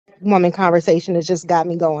woman conversation has just got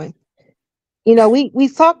me going. You know, we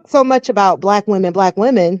talk so much about black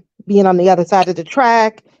women being on the other side of the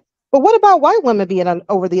track, but what about white women being on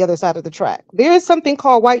over the other side of the track? There is something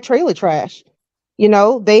called white trailer trash. You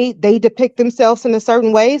know, they depict themselves in a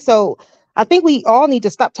certain way. So I think we all need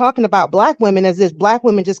to stop talking about black women as if black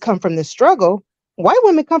women just come from this struggle. White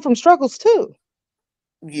women come from struggles too.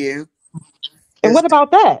 Yeah. And It's, what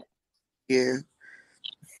about that? yeah.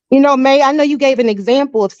 You know, May, I know you gave an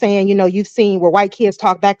example of saying, you know, you've seen where white kids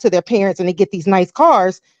talk back to their parents and they get these nice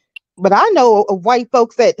cars. But I know of white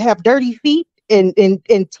folks that have dirty feet and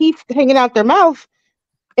teeth hanging out their mouth,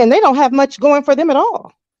 and they don't have much going for them at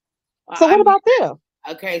all. So I what mean, about them?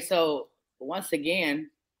 okay, so once again,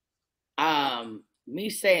 me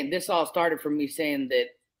saying this all started from me saying that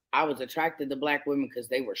I was attracted to black women because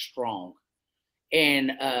they were strong.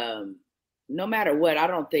 And no matter what, I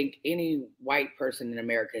don't think any white person in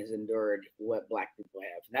America has endured what black people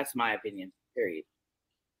have. That's my opinion, period.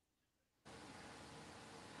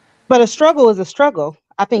 But a struggle is a struggle.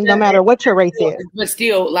 I think no matter what your race is. But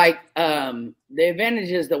still, like the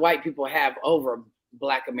advantages that white people have over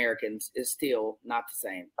black Americans is still not the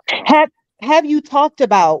same. Have you talked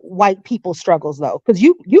about white people's struggles though? Because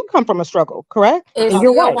you come from a struggle, correct? It And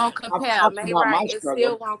you're still white. won't compare. I've May about my right? It struggle.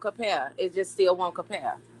 still won't compare. It just still won't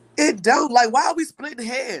compare. It don't. Like, why are we splitting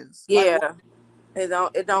hairs? Yeah. Like,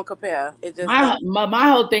 It don't compare. It just My, don't.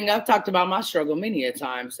 my whole thing, I've talked about my struggle many a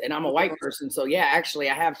times, and I'm a white person, so yeah, actually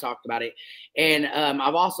I have talked about it. And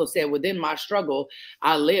I've also said within my struggle,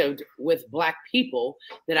 I lived with black people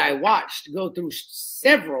that I watched go through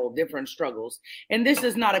several different struggles. And this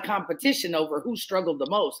is not a competition over who struggled the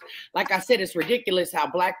most. Like I said, it's ridiculous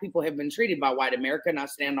how black people have been treated by white America, and I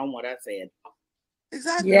stand on what I said.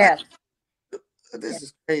 exactly. Yeah. Like, this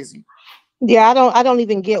is crazy. Yeah, I don't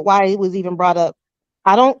even get why it was even brought up.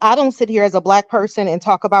 I don't sit here as a black person and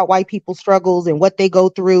talk about white people's struggles and what they go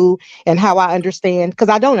through and how I understand, because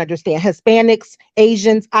I don't understand. Hispanics,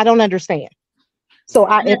 Asians, I don't understand. So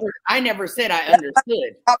I never said I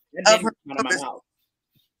understood. That Of didn't her come out of my purpose, mouth.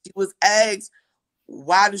 she was asked,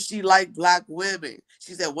 why does she like black women?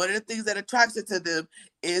 She said one of the things that attracts her to them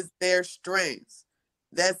is their strengths.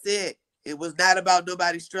 That's it. It was not about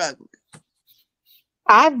nobody struggling.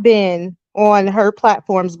 I've been on her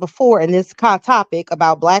platforms before and this topic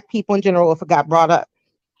about black people in general if it got brought up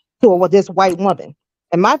to this white woman.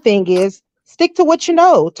 And my thing is stick to what you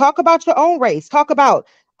know. Talk about your own race. Talk about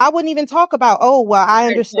I wouldn't even talk about, oh well, I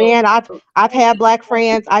Okay, so understand. I've had black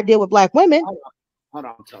friends. I deal with black women. hold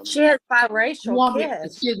on, Tony. She has You biracial want me? kids.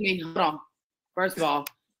 Excuse me. Hold on. First of all,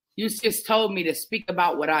 you just told me to speak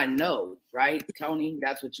about what I know, right, Tony?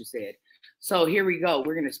 That's what you said. So here we go.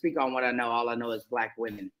 We're gonna speak on what I know. All I know is black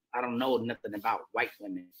women. I don't know nothing about white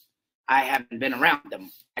women. I haven't been around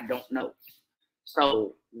them. I don't know.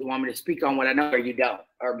 So you want me to speak on what I know, or you don't,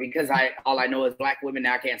 or because all I know is black women.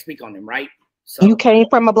 Now I can't speak on them, right? So You came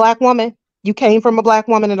from a black woman. You came from a black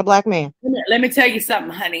woman and a black man. let me tell you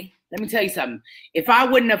something, honey. Let me tell you something. If I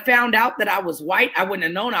wouldn't have found out that I was white, I wouldn't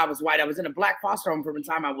have known I was white. I was in a black foster home from the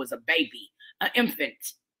time I was a baby, an infant.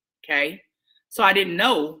 Okay. So I didn't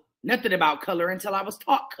know nothing about color until I was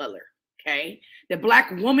taught color. Okay. The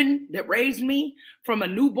black woman that raised me from a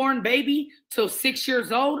newborn baby till 6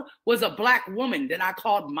 years old was a black woman that I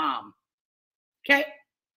called mom. Okay.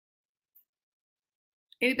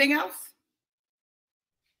 Anything else?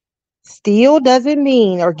 Still doesn't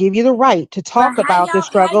mean or give you the right to talk But about the how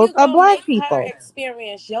struggles you of gonna black make her people.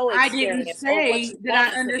 experience your I didn't experience or what say you that want I it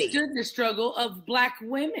to be? understood the struggle of black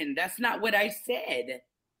women. That's not what I said.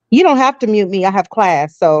 You don't have to mute me. I have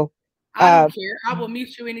class. So I don't care. I will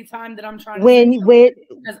mute you anytime that I'm trying to say when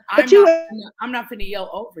because but you I'm not finna yell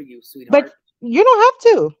over you, but sweetheart. you don't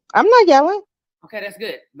have to. I'm not yelling. Okay, that's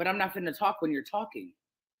good. But I'm not finna talk when you're talking.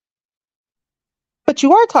 But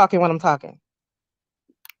you are talking when I'm talking.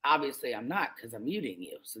 Obviously, I'm not because I'm muting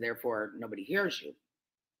you. So therefore, nobody hears you.